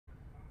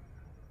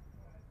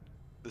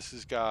This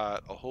has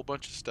got a whole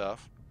bunch of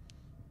stuff.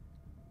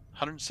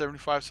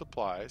 175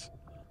 supplies.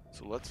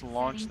 So let's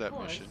launch Setting that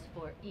course mission.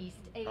 for East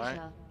Alright.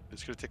 Asia.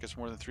 It's going to take us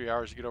more than 3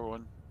 hours to get over.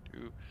 1,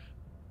 2,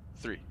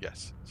 3.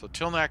 Yes. So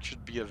Tilnaks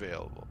should be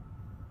available.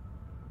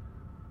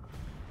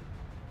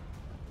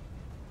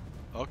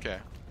 Okay.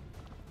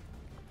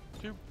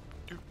 Doop,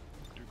 doop,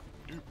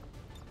 doop, doop.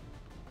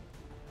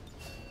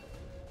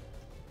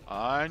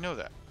 I know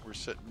that. We're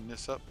setting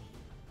this up.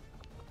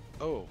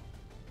 Oh.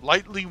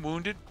 Lightly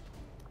wounded?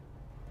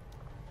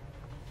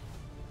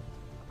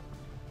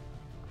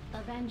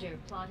 Avenger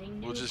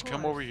plotting new We'll just course.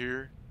 come over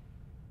here.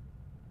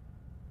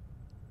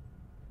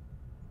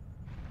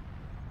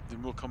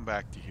 Then we'll come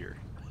back to here.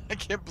 I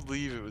can't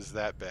believe it was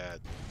that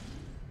bad.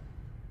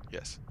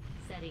 Yes.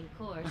 Setting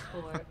course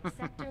for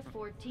Sector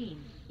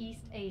 14,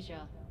 East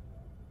Asia.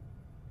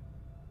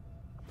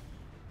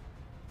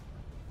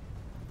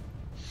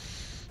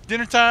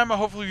 Dinner time. I'll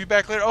hopefully be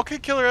back later. Okay,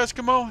 Killer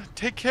Eskimo.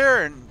 Take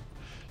care, and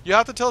you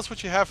have to tell us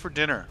what you have for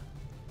dinner.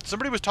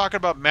 Somebody was talking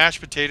about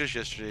mashed potatoes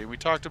yesterday. We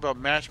talked about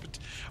mashed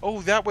potatoes. Oh,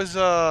 that was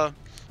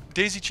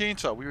Daisy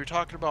Chainsaw. We were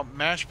talking about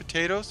mashed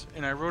potatoes,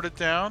 and I wrote it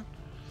down.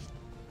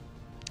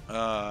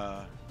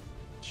 Uh,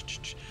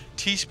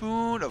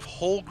 teaspoon of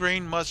whole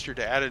grain mustard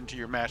to add into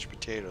your mashed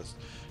potatoes.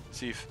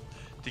 See if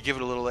to give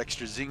it a little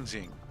extra zing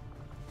zing.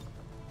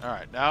 All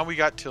right, now we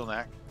got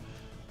Tilnak.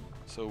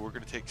 So we're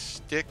gonna take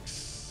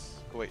sticks.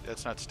 Oh, wait,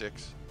 that's not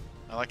sticks.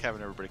 I like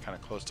having everybody kind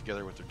of close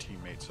together with their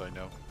teammates, so I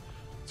know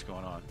what's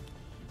going on.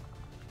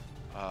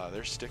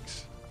 There's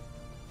sticks.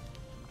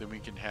 Then we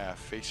can have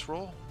face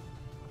roll,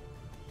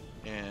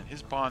 and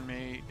his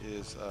bondmate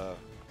is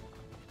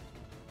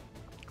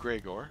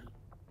Gregor.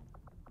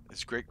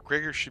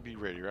 Gregor should be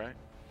ready, right?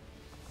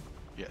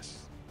 Yes.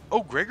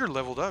 Oh, Gregor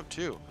leveled up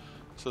too.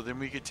 So then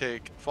we could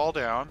take fall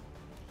down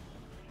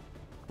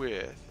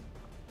with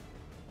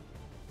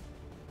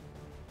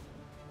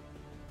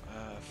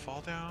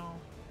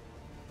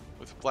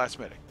blast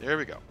medic. There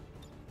we go.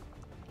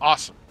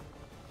 Awesome.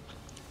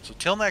 So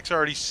Tilnak's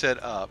already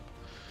set up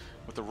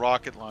with a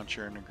rocket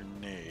launcher and a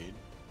grenade.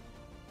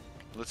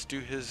 Let's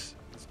do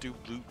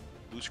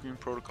blue screen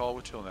protocol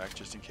with Tilnak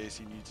just in case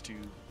he needs to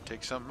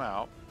take something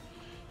out.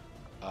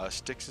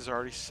 Styx is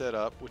already set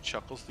up with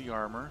Chuckles the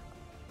armor.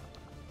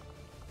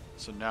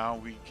 So now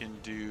we can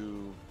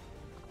do...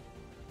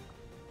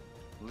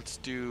 Let's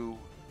do...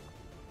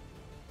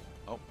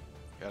 Oh,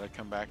 gotta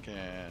come back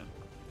and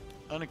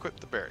unequip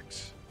the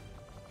barracks.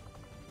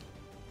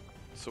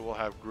 So we'll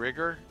have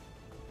Gregor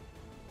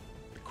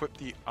equip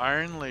the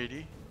Iron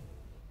Lady.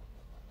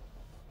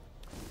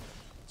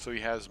 So he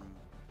has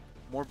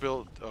more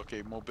build.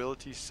 Okay,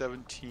 mobility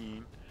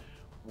 17.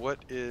 What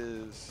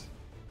is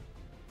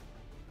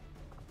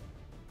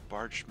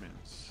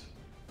Bargeman's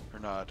or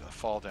not?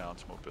 Fall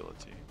down's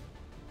mobility.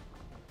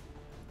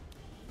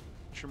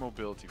 What's your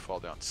mobility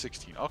fall down?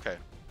 16. Okay.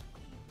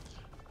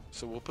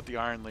 So we'll put the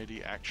Iron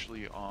Lady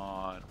actually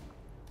on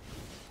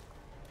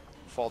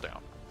fall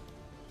down.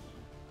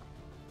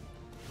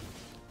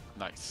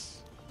 Nice.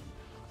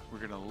 We're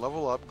gonna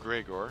level up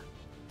Gregor.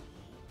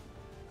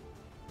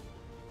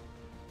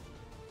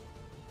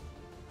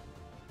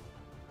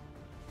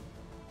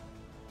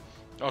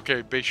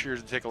 Okay, base sure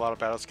to take a lot of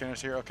battle scanners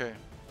here. Okay.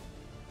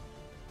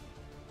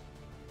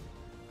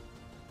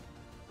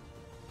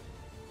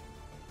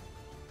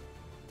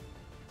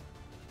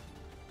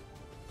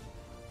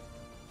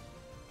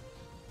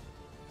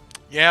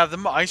 Yeah, the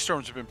ice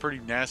storms have been pretty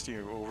nasty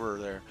over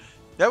there.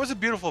 That was a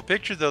beautiful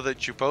picture, though,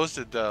 that you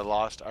posted,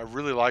 Lost. I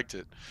really liked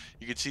it.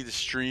 You could see the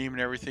stream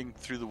and everything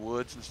through the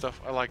woods and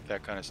stuff. I like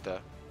that kind of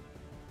stuff.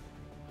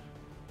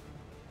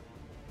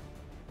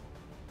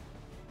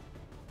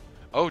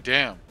 Oh,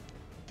 damn.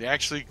 They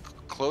actually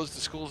closed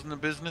the schools and the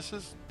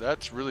businesses?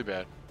 That's really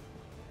bad.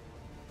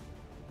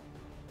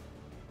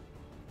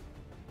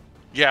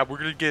 Yeah, we're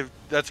going to give...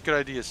 That's a good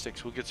idea,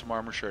 Sticks. We'll get some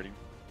armor shredding.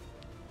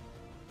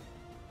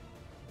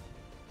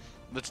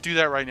 Let's do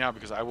that right now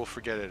because I will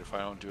forget it if I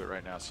don't do it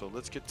right now. So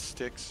let's get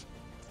Sticks.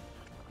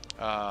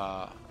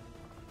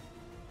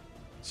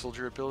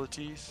 Soldier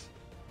abilities.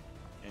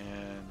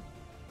 And...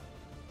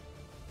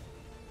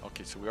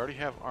 Okay, so we already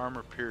have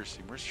armor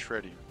piercing. Where's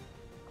shredding?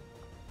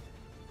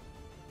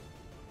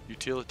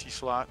 Utility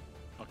slot.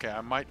 Okay,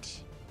 I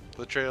might...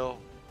 Blood Trail.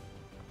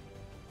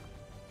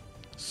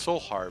 Soul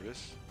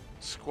Harvest.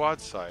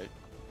 Squad Sight.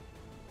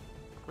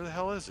 Where the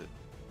hell is it?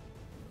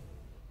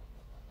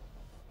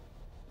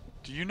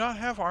 Do you not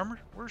have armor?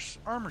 Where's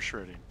armor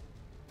shredding?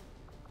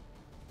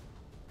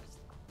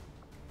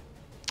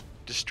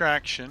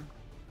 Distraction.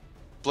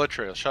 Blood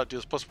Trail. Shot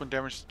deals +1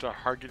 damage to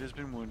target has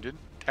been wounded.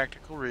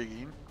 Tactical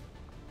rigging.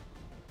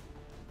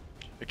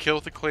 A kill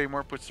with a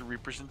claymore puts the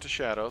Reapers into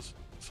shadows.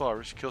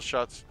 Solaris. Kill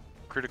shots.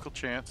 Critical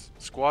chance.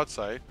 Squad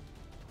Sight.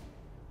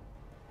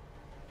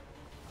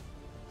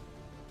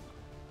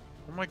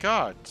 Oh my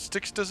god.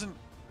 Styx doesn't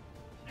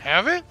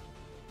have it?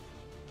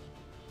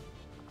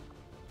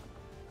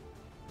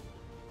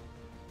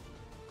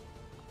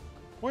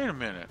 Wait a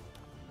minute.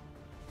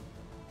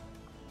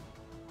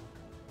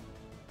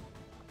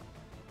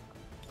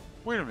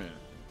 Wait a minute.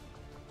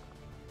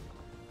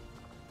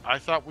 I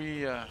thought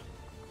we,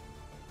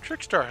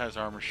 Trickstar has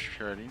armor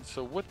shredding,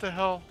 so what the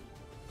hell?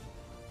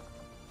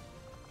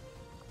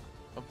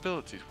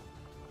 Abilities.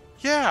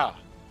 Yeah!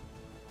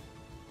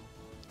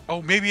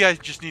 Oh, maybe I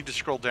just need to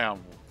scroll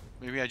down.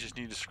 Maybe I just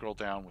need to scroll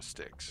down with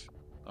sticks.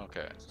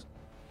 Okay.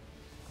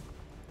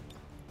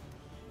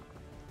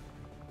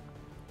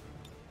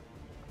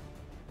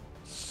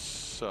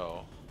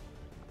 So,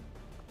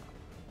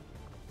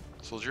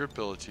 soldier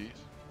abilities.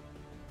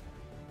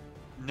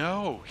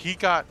 No, he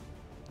got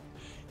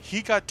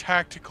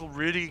tactical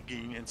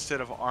rigging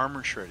instead of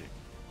armor shredding.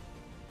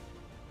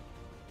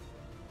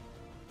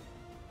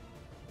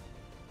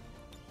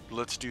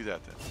 Let's do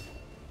that then.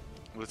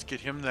 Let's get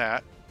him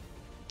that.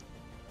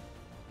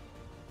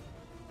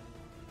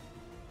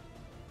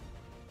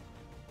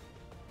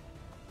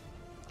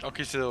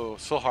 Okay, so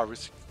Soul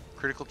Harvest,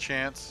 critical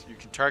chance. You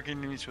can target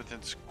enemies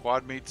within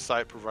squad mate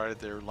sight provided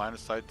their line of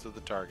sight to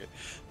the target.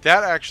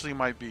 That actually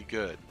might be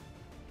good.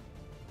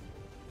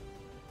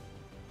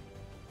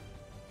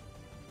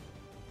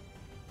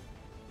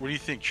 What do you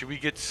think? Should we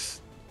get...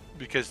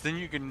 Because then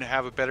you can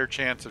have a better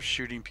chance of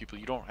shooting people.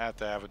 You don't have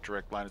to have a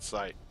direct line of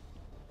sight.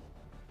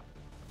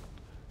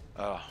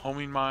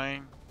 Homing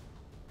mine.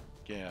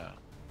 Yeah.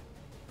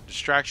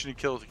 Distraction to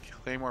kill.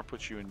 Claymore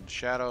puts you in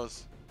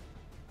shadows.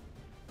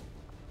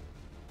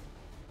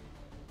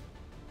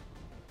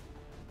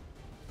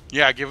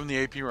 Yeah, give him the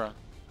AP run.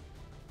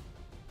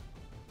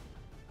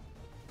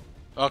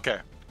 Okay,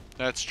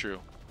 that's true.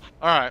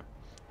 Alright,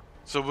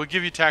 so we'll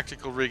give you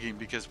tactical rigging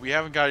because we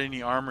haven't got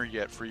any armor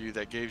yet for you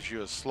that gives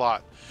you a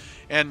slot.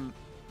 And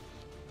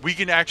we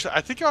can actually,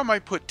 I think I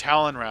might put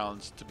Talon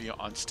rounds to be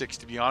on sticks,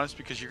 to be honest,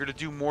 because you're going to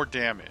do more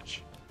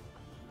damage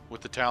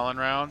with the Talon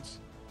rounds.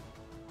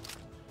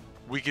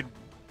 We can,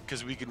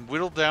 because we can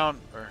whittle down,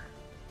 or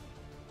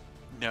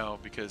no,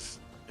 because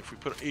if we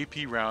put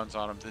AP rounds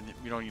on them, then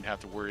we don't even have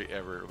to worry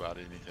ever about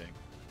anything.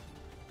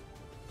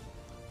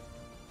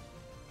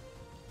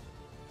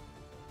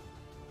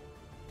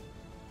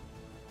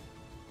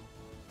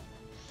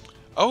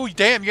 Oh,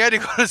 damn, you had to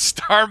go to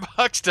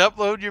Starbucks to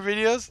upload your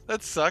videos?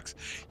 That sucks.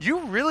 You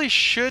really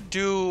should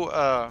do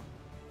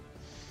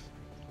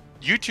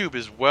YouTube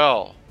as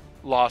well,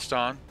 Lost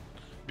On.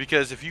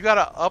 Because if you got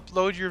to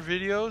upload your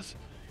videos,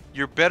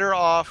 you're better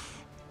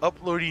off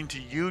uploading to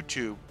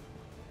YouTube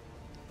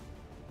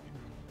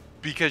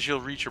because you'll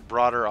reach a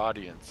broader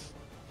audience.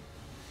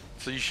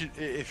 So you should,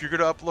 if you're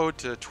going to upload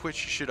to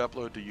Twitch, you should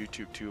upload to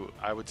YouTube too,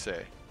 I would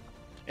say.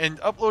 And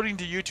uploading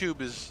to YouTube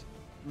is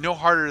no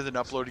harder than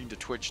uploading to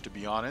Twitch, to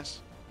be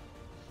honest.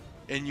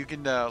 And you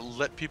can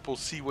let people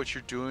see what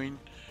you're doing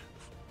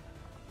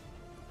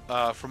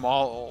from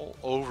all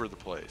over the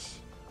place.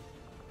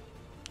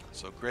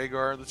 So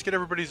Gregar, let's get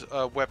everybody's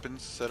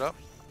weapons set up.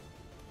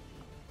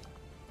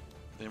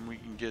 Then we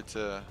can get...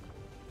 okay,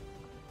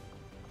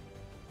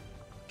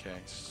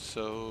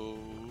 so...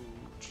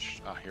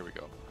 here we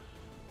go.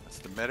 That's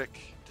the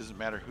medic. Doesn't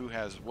matter who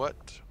has what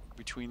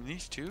between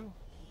these two.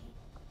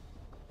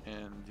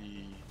 And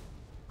the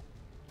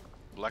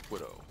Black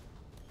Widow.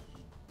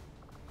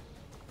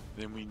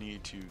 Then we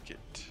need to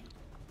get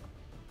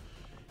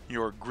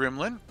your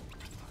Gremlin.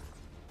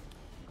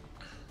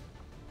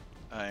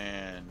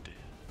 And...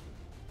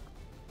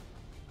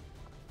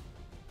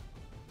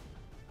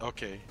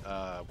 okay,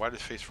 why does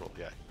face roll?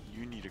 Yeah,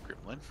 you need a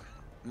Gremlin.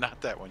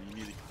 Not that one, you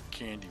need a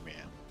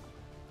Candyman.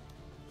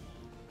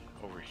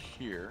 Over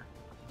here,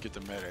 get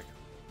the medic.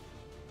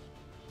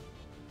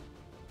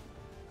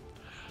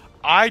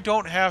 I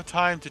don't have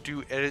time to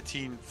do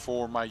editing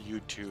for my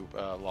YouTube,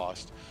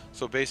 Lost.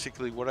 So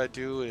basically what I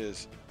do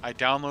is I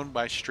download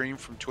my stream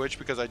from Twitch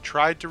because I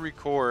tried to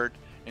record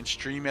and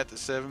stream at the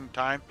same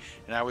time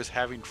and I was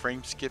having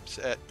frame skips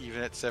at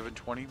even at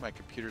 720. My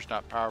computer's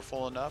not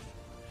powerful enough.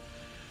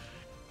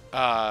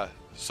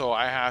 So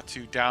I have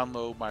to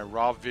download my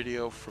raw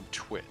video from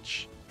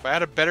Twitch. If I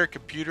had a better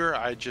computer,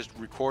 I'd just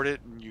record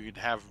it and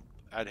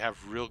I'd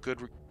have real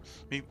good...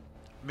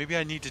 Maybe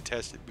I need to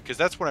test it because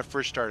that's when I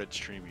first started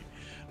streaming.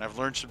 And I've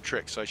learned some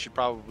tricks, so I should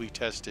probably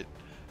test it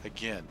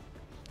again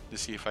to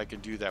see if I can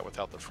do that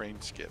without the frame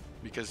skip.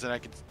 Because then I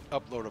can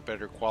upload a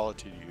better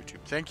quality to YouTube.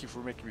 Thank you for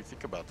making me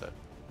think about that.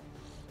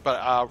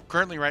 But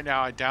currently right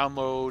now I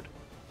download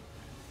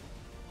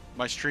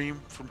my stream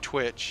from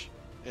Twitch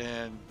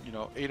and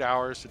 8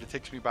 hours, and it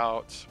takes me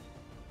about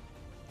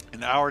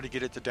an hour to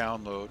get it to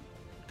download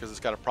because it's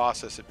got to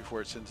process it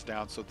before it sends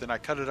down. So then I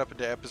cut it up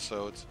into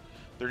episodes,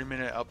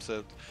 30-minute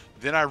episodes.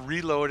 Then I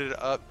reload it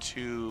up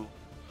to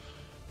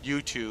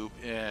YouTube,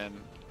 and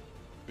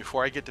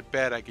before I get to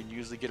bed I can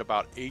usually get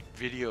about 8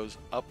 videos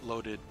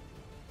uploaded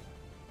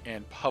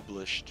and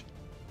published,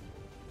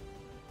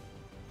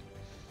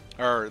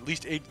 or at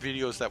least 8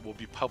 videos that will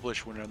be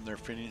published when they're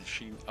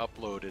finishing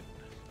uploaded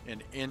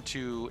and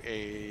into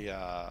a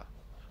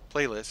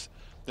playlist.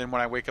 Then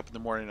when I wake up in the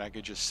morning I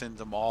could just send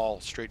them all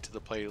straight to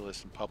the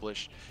playlist and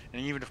publish,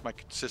 and even if my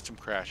system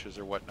crashes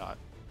or whatnot.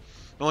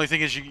 The only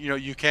thing is,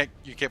 you can't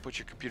put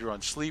your computer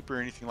on sleep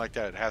or anything like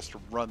that. It has to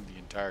run the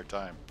entire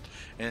time,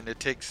 and it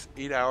takes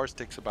 8 hours.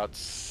 Takes about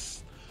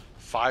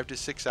 5 to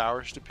 6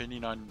 hours,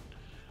 depending on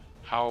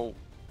how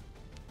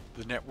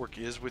the network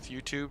is with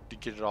YouTube, to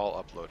get it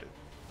all uploaded.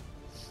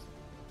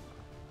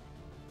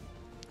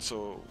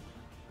 So,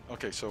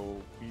 okay,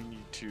 so we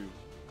need to...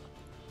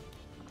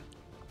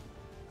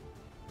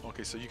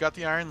 Okay, so you got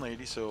the Iron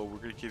Lady, so we're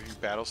going to give you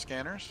battle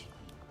scanners.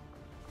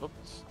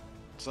 Oops,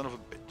 son of a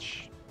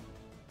bitch.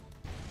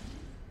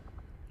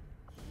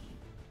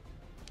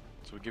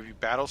 So we give you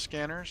battle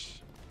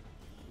scanners.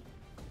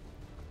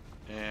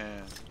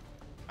 And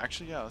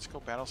actually, yeah, let's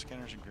go battle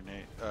scanners and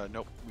grenade.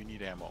 Nope, we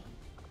need ammo.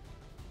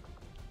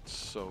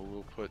 So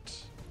we'll put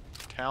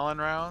Talon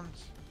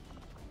rounds.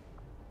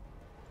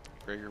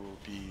 Gregor will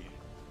be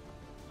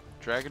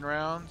Dragon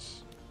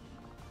rounds.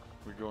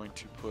 We're going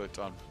to put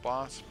on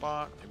Boss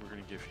Spot, and we're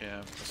going to give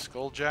him a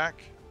Skulljack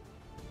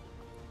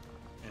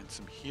and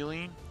some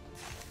healing,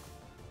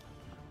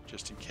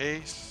 just in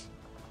case.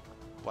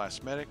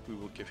 Blast Medic, we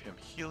will give him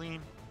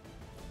healing.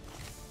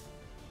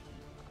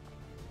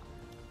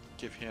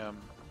 Give him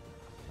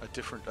a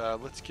different,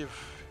 let's give,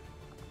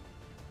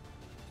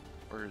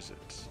 where is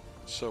it?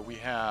 So we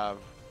have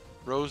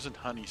Rose and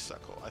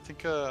Honeysuckle. I think,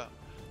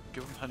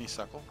 give him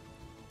Honeysuckle.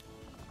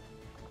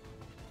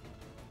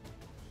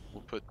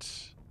 We'll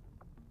put,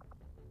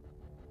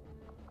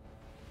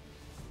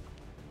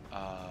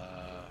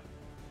 I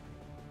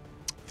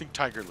think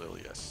Tiger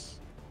Lily, yes.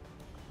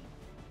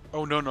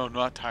 Oh, no, no,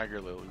 not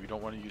Tiger Lily. We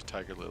don't want to use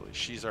Tiger Lily.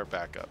 She's our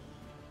backup.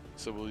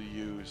 So we'll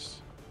use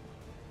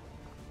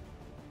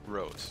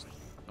Rose.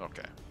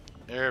 Okay.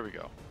 There we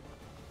go.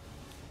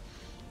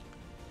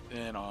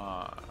 Then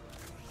on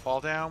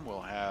Fall Down,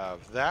 we'll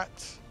have that.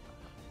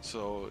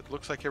 So it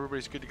looks like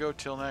everybody's good to go.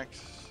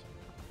 Tilnaks.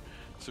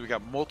 So we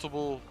got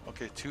multiple,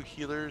 okay, 2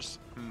 healers.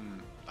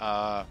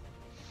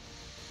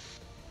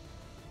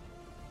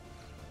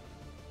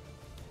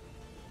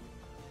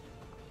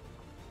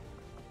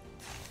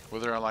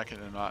 Whether I like it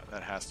or not,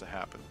 that has to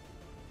happen.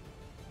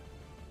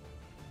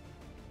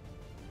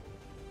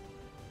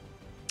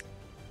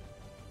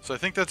 So I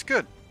think that's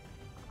good.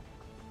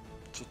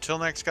 So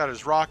Tilnaks got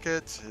his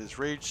rockets, his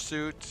rage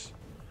suit.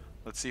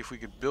 Let's see if we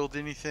could build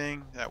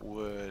anything that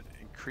would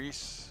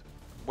increase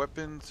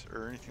weapons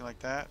or anything like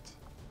that.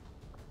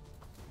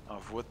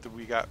 Of what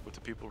we got with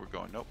the people we're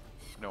going. Nope.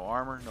 No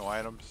armor, no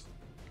items.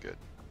 Good.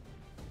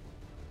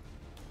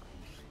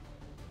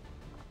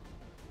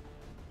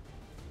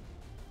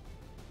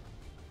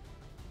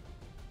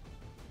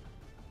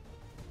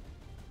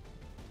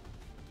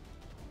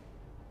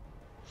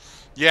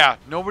 Yeah,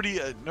 nobody,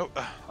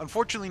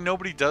 unfortunately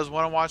nobody does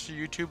want to watch the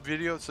YouTube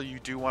video, so you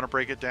do want to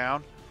break it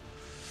down.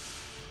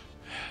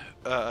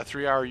 A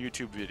 3-hour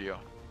YouTube video.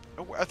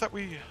 Oh, I thought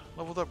we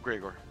leveled up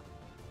Gregor.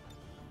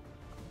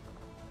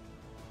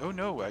 Oh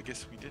no, I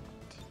guess we didn't.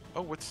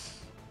 Oh,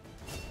 what's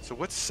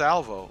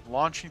salvo?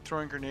 Launching,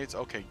 throwing grenades.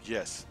 Okay,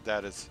 yes,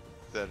 that is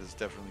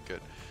definitely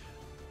good.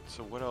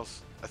 So what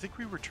else? I think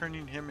we were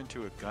turning him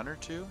into a gunner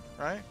too,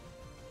 right?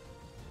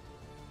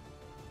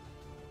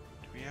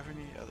 Do we have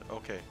any other?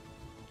 Okay.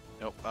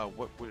 Nope.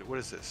 What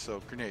is this?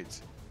 So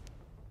grenades.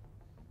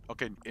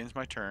 Okay, ends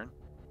my turn.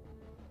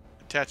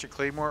 Attach a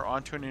claymore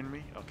onto an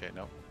enemy. Okay,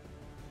 no.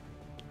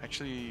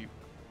 Actually,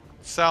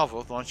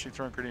 salvo, launching,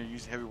 throwing grenade,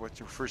 using heavy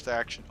weapon. First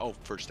action. Oh,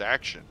 first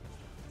action.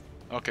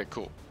 Okay,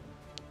 cool.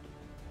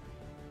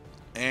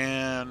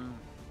 And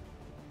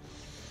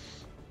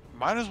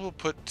might as well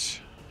put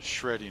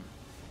shredding.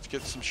 Let's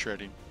get some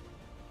shredding.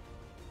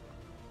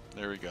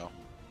 There we go.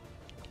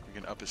 We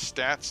can up his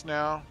stats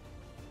now.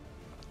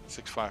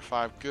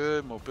 655,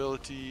 good.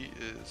 Mobility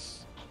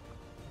is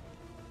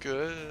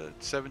good.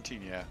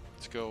 17, yeah.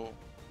 Let's go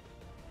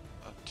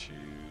up to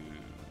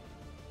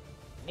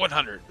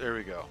 100. There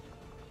we go.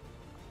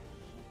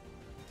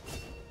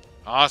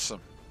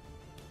 Awesome.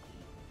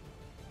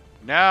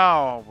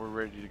 Now we're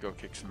ready to go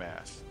kick some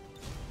ass.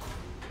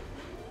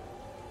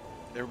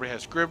 Everybody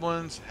has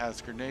gremlins,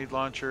 has grenade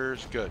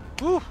launchers. Good.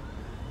 Woo!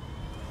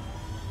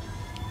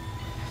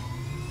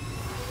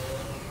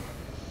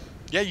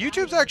 Yeah,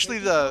 YouTube's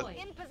actually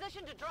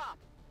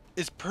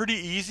it's pretty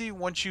easy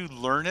once you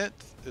learn it.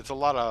 It's a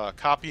lot of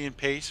copy and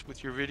paste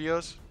with your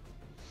videos.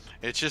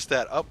 It's just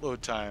that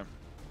upload time.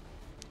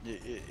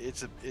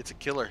 It's a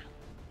killer.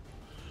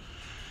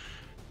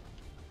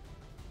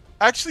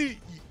 Actually,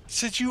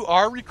 since you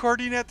are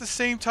recording at the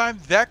same time,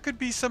 that could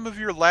be some of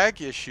your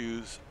lag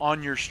issues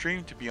on your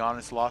stream, to be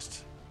honest,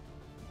 Lost.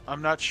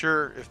 I'm not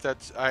sure if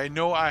that's... I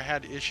know I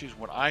had issues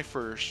when I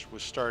first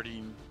was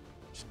starting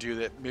to do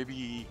that.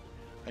 Maybe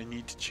I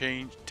need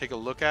to take a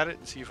look at it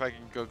and see if I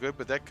can go good,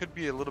 but that could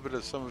be a little bit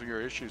of some of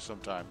your issues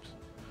sometimes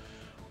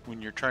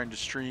when you're trying to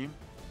stream,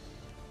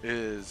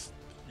 is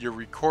you're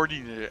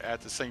recording it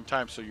at the same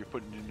time, so you're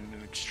putting in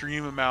an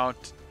extreme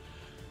amount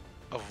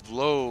of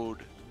load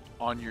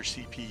on your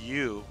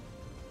CPU,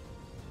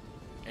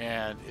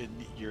 and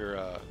your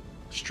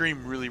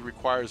stream really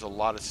requires a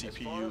lot of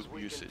CPU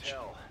usage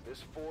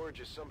this forge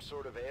is some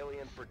sort of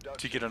alien production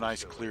to get a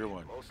nice clear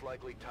one. Most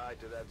likely tied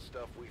to that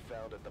stuff we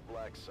found at the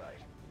black site.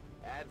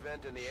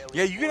 Advent and the alien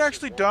Yeah, you can forces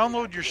actually won't be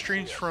download happy your to see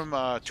streams us, from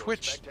so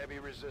Twitch expect heavy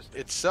resistance.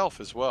 itself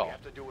as We well.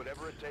 have to do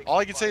whatever it takes All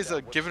I to can say find is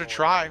out give it a what's going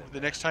try. on in The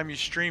there. next time you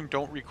stream,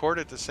 don't record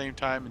at the same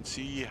time and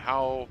see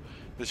how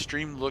the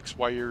stream looks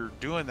while you're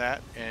doing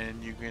that,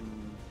 and you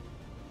can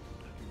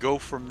go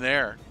from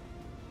there.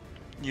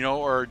 You know,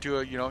 or do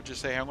it, you know,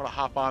 just say, I'm going to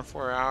hop on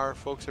for an hour.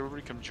 Folks,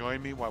 everybody come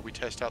join me while we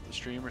test out the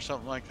stream or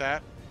something like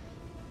that.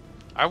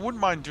 I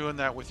wouldn't mind doing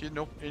that with you.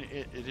 Nope, at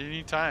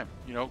any time.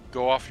 You know,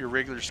 go off your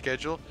regular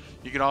schedule.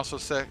 You can also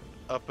set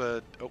up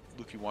a, oh,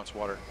 Lukey wants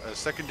water, a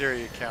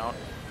secondary account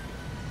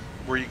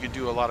where you can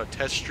do a lot of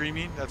test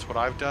streaming. That's what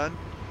I've done.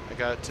 I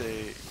got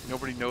a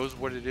nobody knows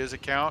what it is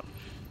account.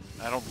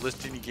 I don't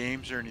list any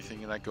games or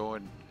anything, and I go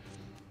and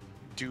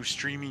do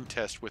streaming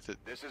tests with it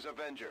This is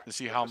Avenger. to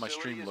see The how my facility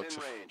stream is looks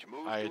in if range.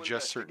 Move I to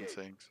adjust certain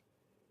investigate. things.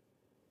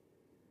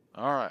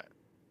 All right.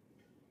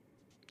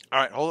 All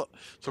right, hold up.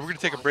 So we're going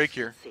to take a break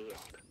here.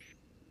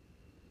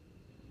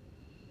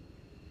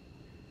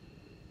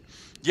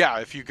 Yeah,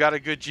 if you got a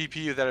good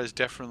GPU, that is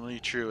definitely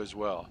true as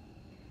well.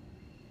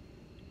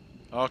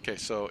 Okay,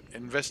 so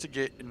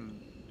investigate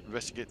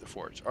the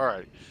forge. All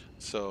right,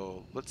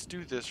 so let's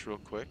do this real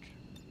quick.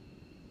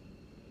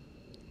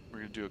 We're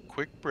gonna do a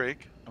quick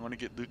break. I want to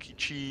get Lukey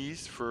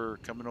cheese for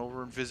coming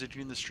over and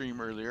visiting the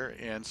stream earlier,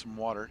 and some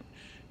water.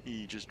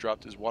 He just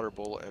dropped his water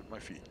bowl at my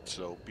feet,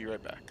 so be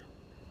right back.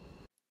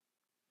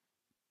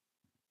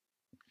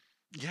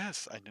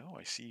 Yes, I know.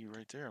 I see you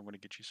right there. I'm gonna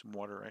get you some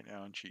water right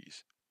now and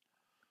cheese.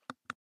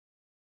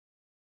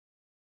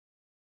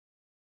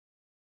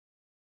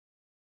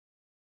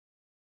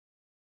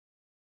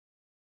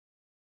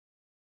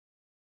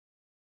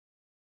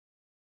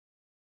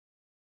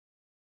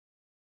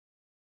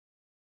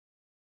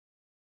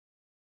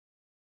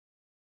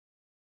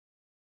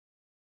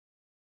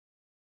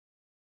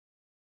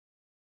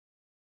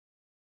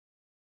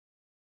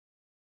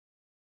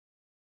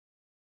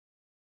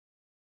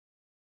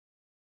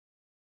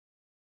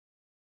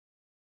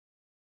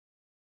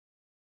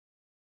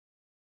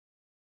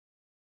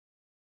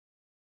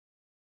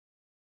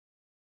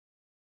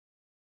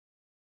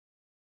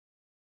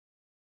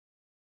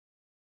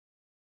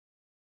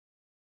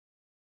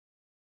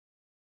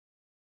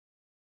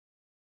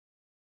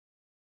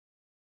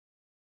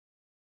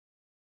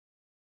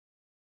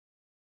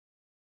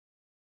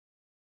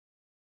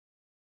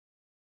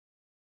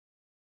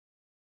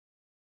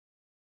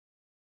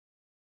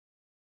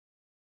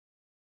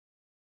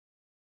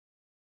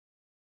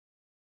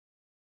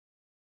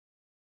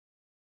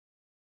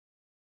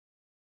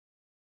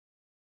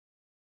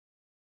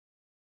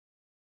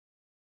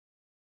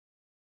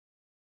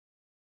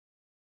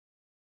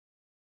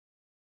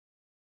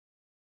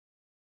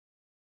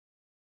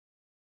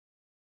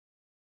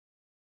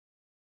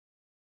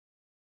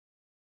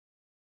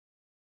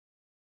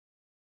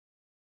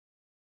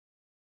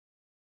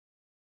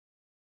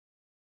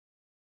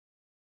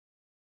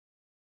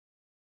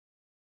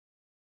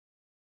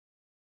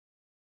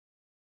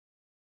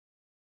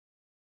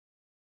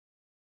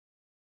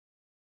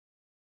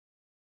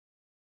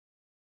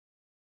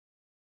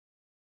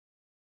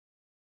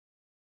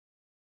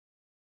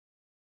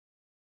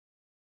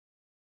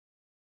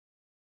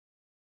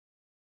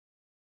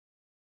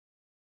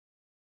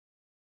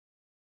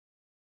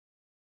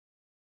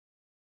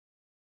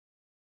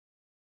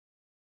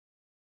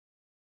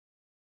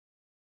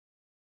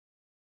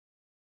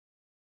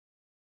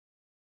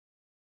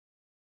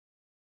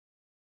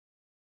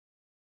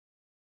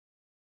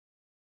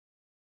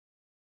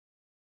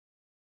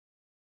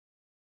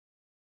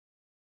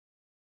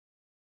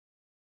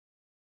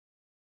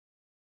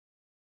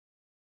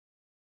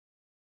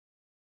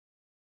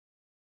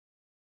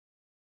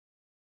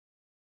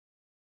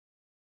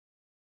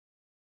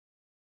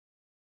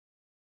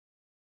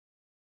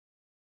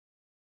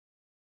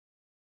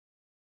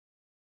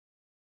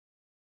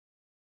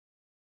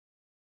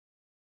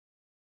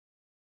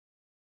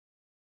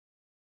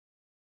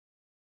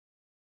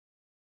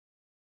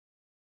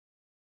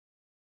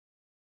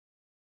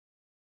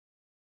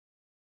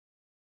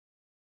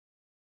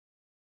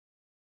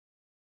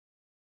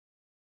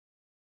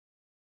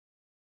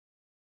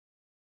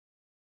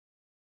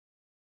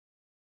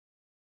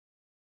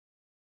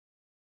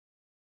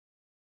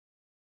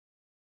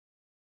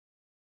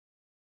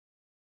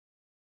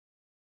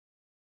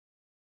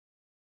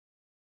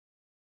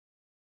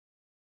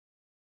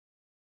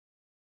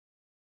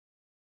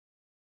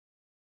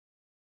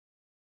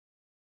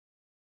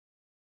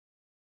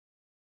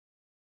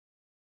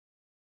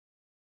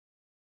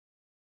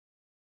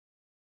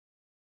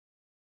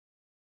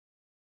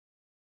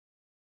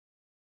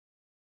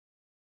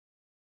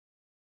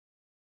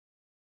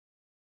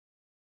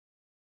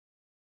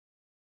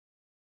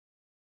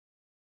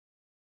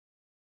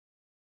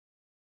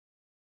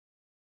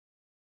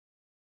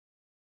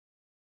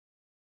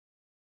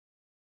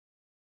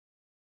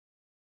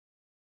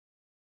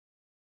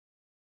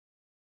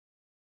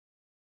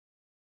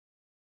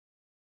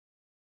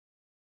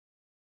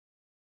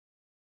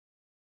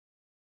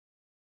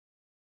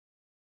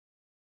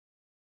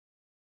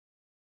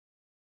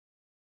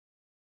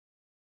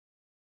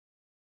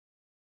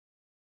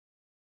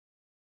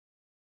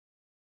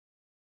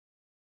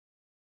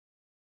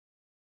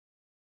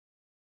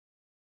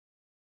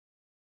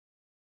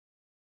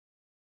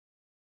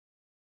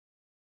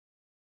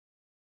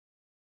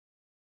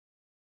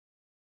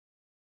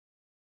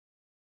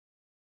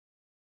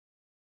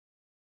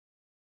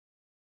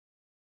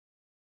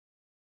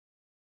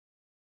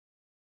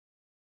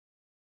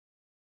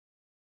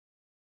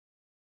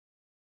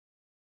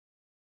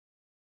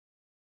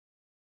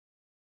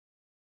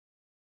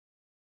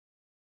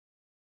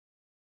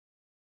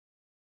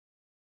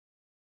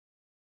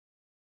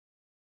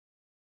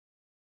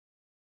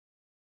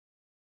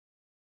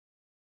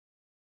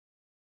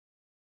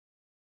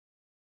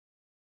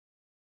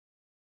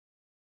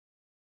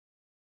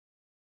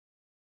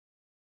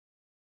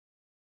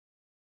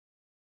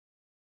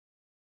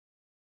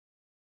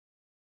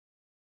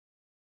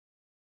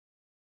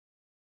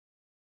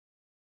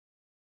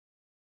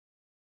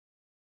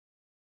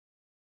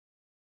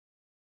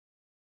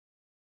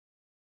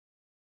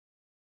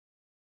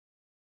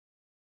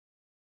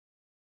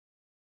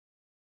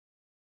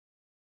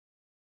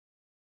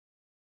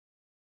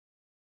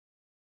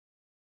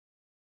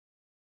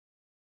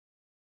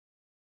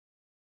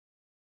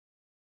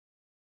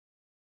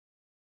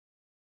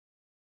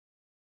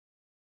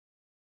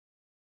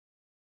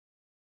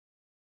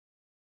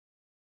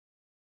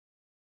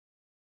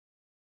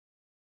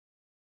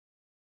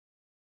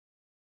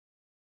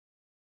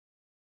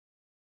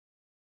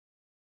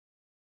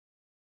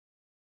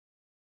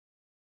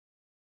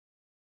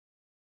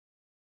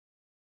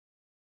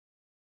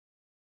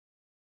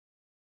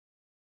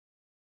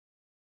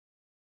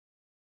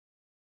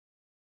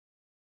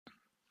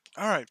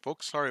 All right,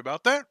 folks. Sorry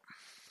about that.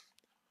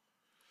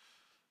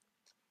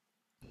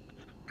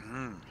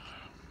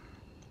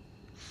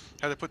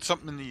 Had to put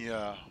something in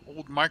the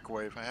old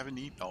microwave. I haven't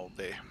eaten all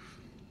day.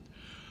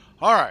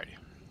 All right.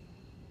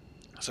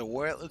 So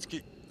let's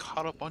get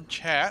caught up on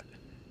chat.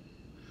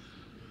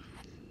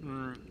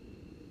 Mm.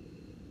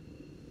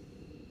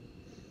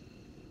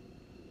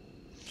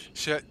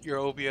 Set your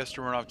OBS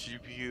to run off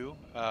GPU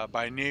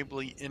by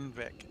enabling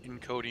INVEC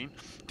encoding.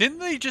 Didn't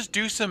they just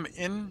do some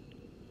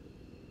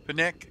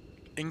INVEC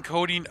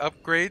encoding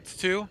upgrades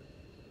too?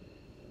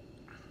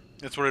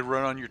 That's what I'd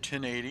run on your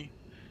 1080.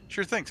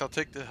 Sure, thanks. I'll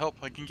take the help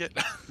I can get.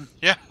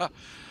 Yeah.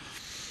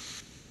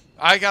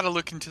 I got to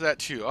look into that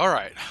too. All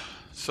right.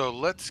 So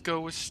let's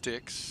go with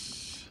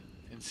Sticks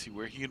and see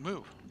where he can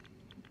move.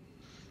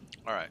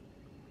 All right.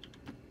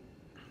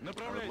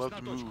 I would love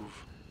to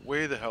move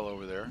way the hell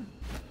over there,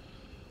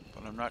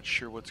 but I'm not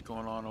sure what's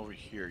going on over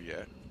here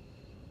yet.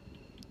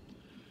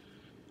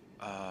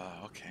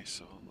 Okay,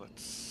 so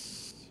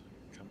let's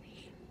come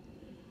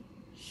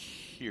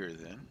here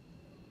then.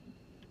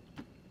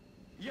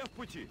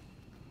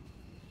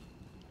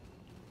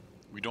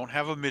 We don't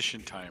have a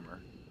mission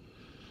timer,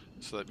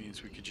 so that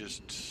means we could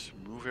just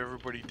move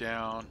everybody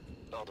down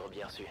Ordre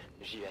bien reçu.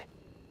 J'y vais.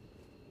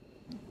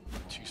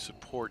 to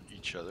support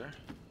each other.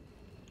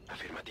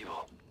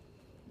 Affirmativo.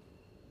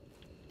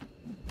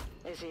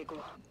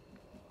 Eseguo.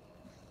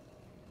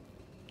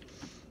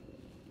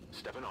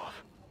 Stepping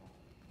off.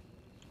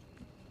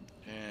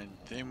 And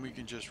then we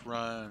can just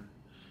run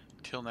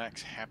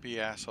Tilnaks happy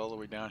ass all the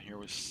way down here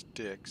with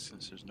Sticks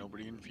since there's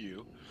nobody in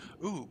view.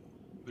 Ooh,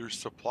 there's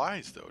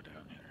supplies though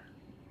down here.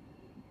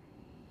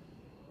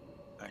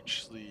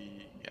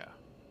 Actually, yeah.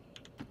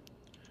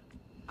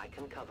 I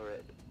can cover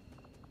it.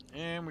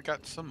 And we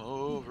got some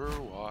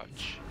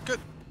Overwatch. Good.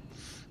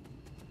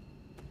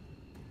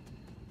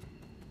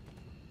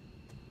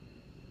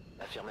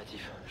 Affirmatif.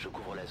 Je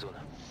couvre la zone.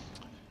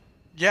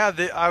 Yeah,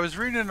 I was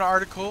reading an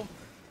article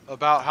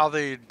about how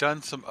they'd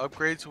done some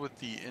upgrades with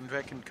the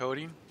INVEC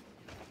encoding.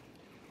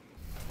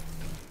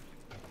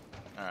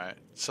 Alright,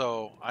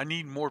 so I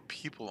need more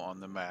people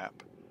on the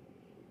map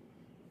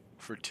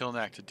for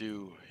Tilnak to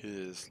do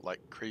his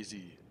like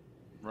crazy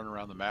run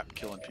around the map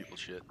killing people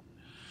shit.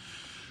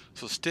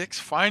 So Sticks,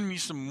 find me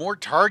some more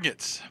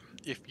targets.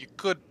 If you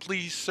could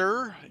please,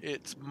 sir,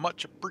 it's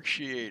much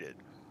appreciated.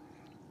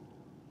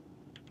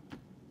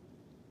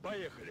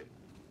 Поехали.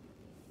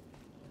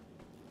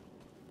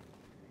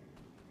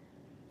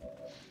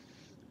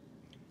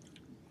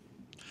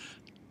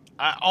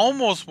 I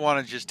almost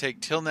want to just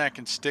take Tilnak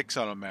and Sticks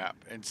on a map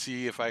and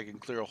see if I can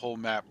clear a whole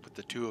map with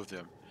the two of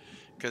them.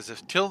 Because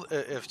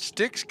if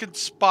Sticks can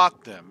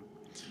spot them,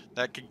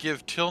 that could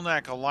give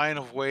Tilnak a line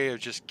of way of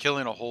just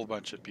killing a whole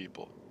bunch of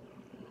people.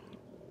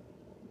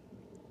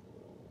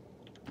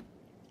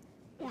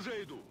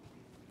 Уже иду.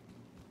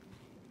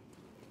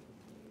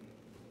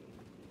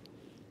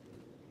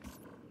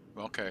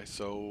 Okay,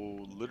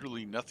 so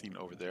literally nothing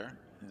over there.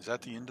 Is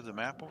that the end of the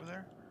map over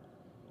there?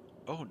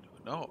 Oh,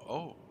 no.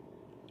 Oh.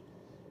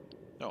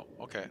 No,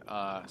 okay.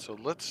 So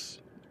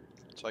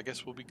I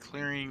guess we'll be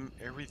clearing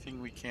everything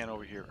we can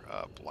over here.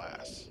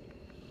 Blast.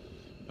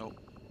 Nope.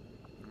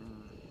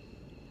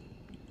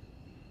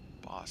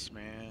 Boss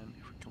man.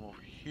 If we come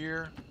over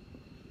here,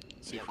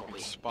 see if we can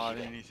spot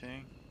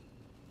anything.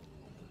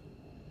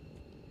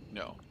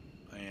 No.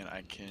 And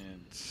I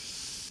can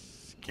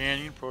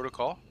scanning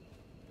protocol.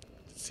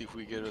 Let's see if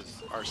we get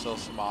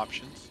ourselves some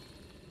options.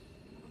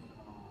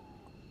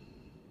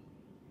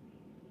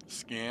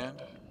 Scan.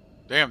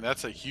 Damn,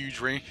 that's a huge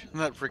range in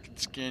that freaking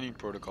scanning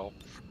protocol.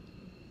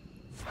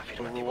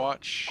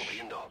 Overwatch.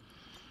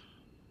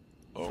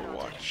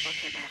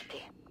 Overwatch.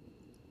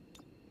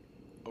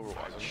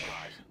 Overwatch.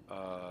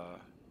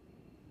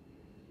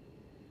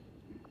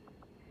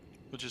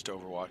 We'll just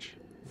Overwatch.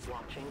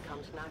 Watching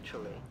comes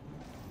naturally.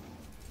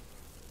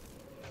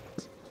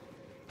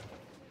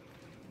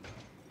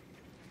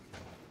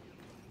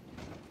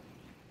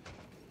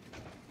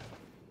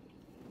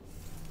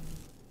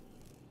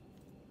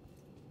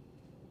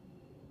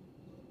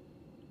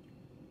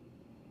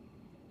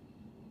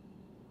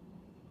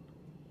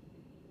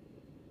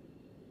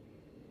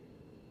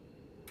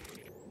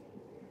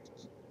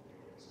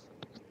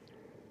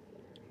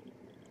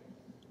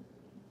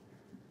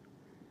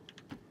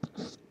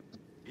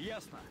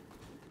 Ясно.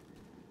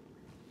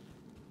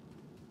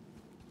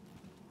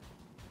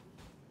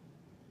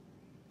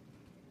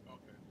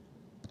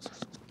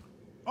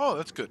 Oh,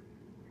 that's good.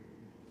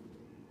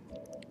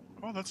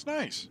 Oh, that's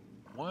nice.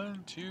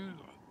 1, 2.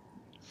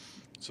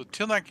 So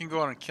Tilnak can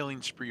go on a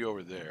killing spree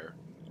over there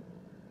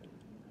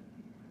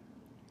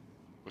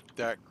with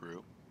that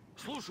group.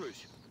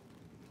 Слушаюсь.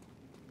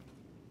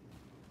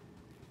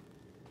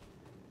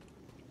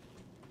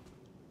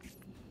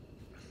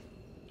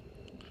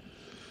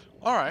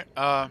 All right.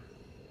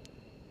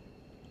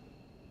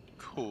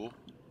 Cool.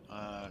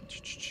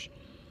 Let's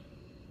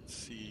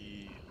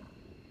see.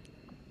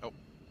 Oh.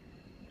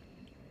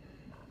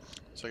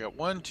 So I got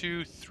 1,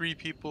 2, 3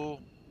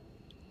 people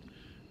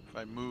If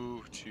I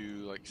move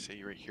to, like,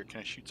 say right here, can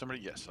I shoot somebody?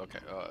 Yes. Okay.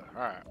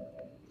 Alright.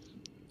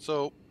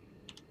 So,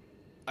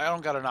 I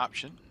don't got an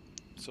option.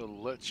 So,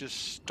 let's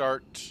just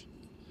start.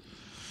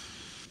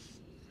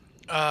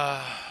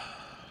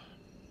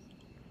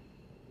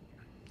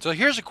 So,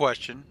 here's a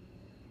question.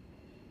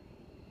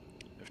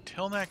 If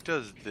Tilnak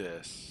does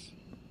this.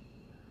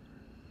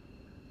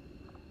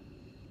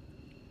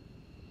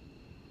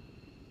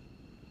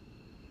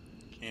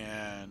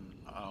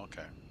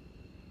 Okay.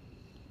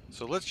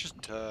 So, let's just,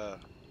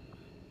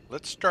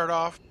 let's start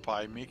off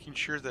by making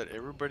sure that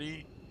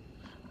everybody.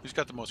 Who's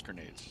got the most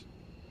grenades?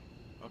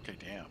 Okay,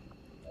 damn.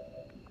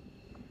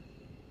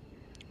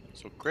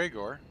 So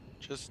Gregor,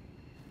 just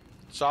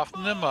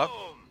soften them up.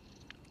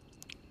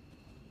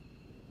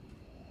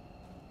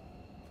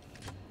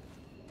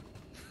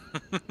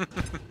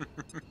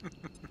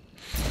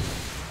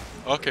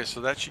 Okay,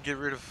 so that should get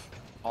rid of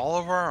all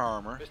of our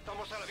armor.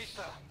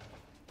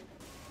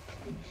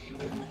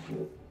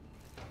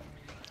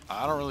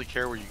 I don't really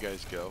care where you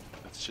guys go.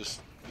 It's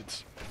just,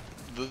 it's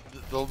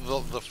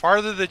the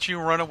farther that you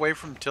run away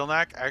from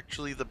Tilnak,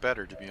 actually the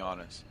better, to be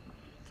honest.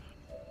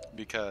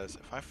 Because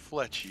if I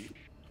fletchy,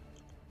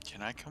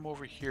 can I come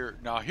over here?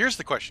 Now, here's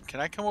the question. Can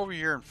I come over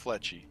here and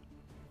fletchy?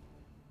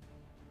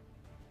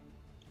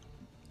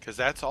 Because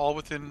that's all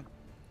within...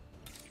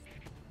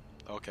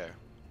 Okay.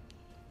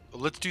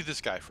 Well, let's do this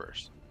guy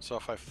first. So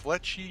if I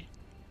fletchy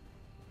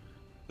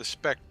the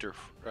Spectre...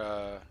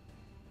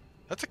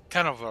 that's a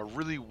kind of a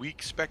really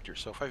weak Spectre.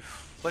 So if I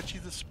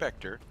fletchy the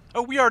Spectre...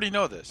 Oh, we already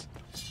know this.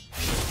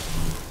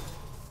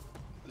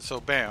 So,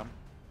 bam.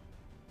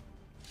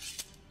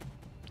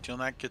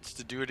 Tilnak gets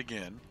to do it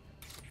again.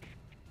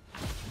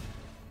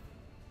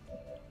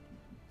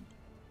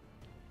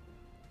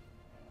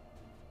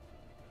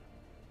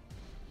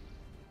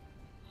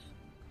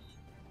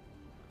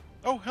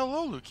 Oh,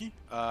 hello, Lukey.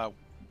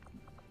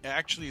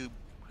 Actually,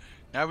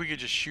 now we could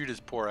just shoot his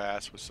poor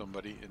ass with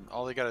somebody, and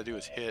all they gotta do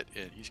is hit,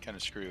 and he's kind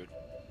of screwed.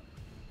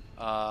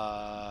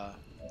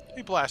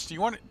 Hey, Blast, do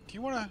you want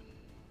to...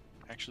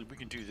 Actually, we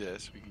can do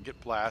this. We can get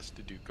Blast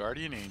to do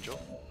Guardian Angel.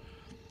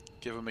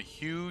 Give him a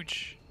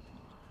huge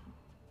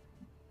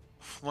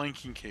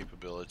flanking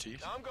capabilities.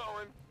 I'm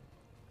going.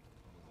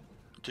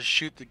 Just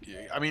shoot the...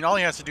 I mean, all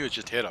he has to do is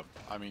just hit him.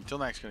 I mean,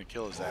 Tilnak's gonna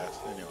kill his ass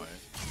anyway.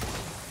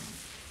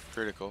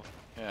 Critical.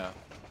 Yeah.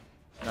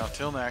 Now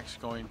Tilnak's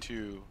going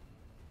to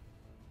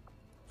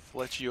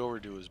fletch you over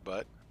to his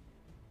butt.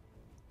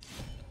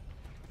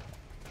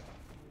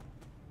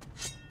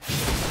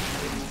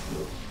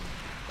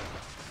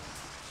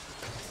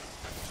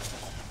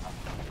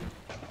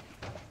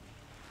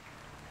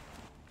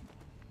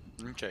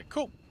 Okay,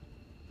 cool.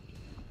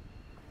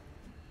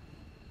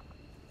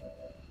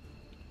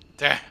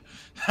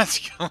 That's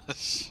killing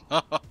us.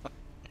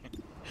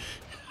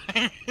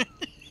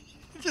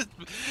 Just,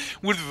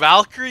 with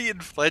Valkyrie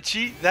and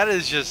Fletchy, that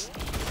is just...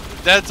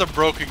 That's a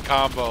broken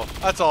combo.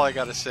 That's all I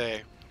gotta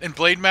say. And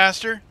Blade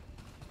Master,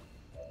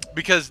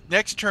 because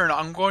next turn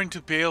I'm going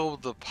to be able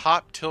to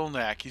pop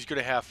Tilnak. He's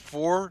going to have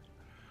 4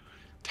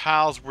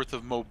 tiles worth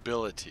of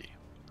mobility.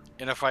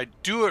 And if I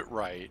do it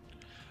right,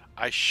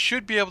 I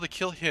should be able to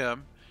kill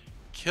him,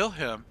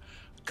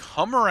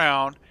 come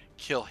around,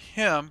 kill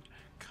him,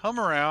 come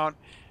around,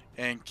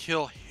 and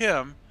kill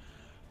him,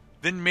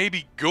 then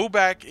maybe go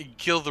back and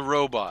kill the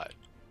robot.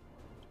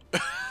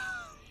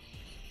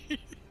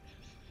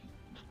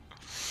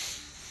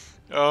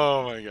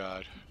 Oh my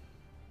god.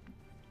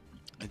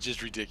 It's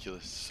just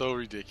ridiculous. So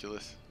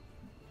ridiculous.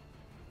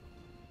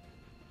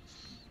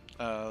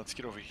 Let's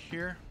get over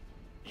here.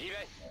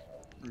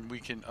 We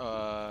can,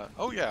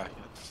 oh yeah.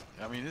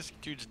 I mean, this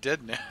dude's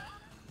dead now.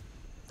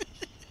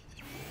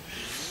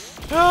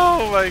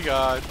 Oh my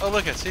god. Oh,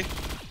 look, I see.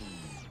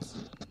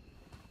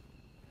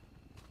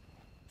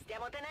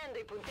 Stiamo tenendo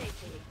I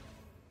punteggi.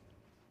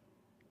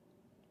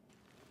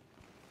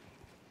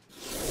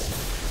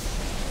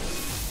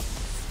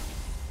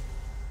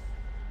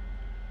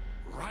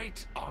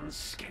 Right on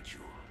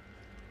schedule.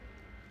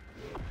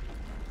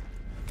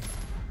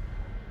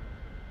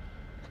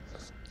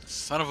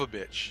 Son of a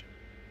bitch.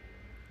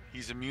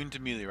 He's immune to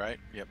melee, right?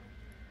 Yep.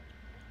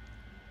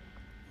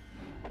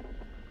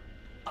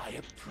 I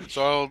appreciate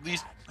So at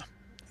least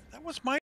that was my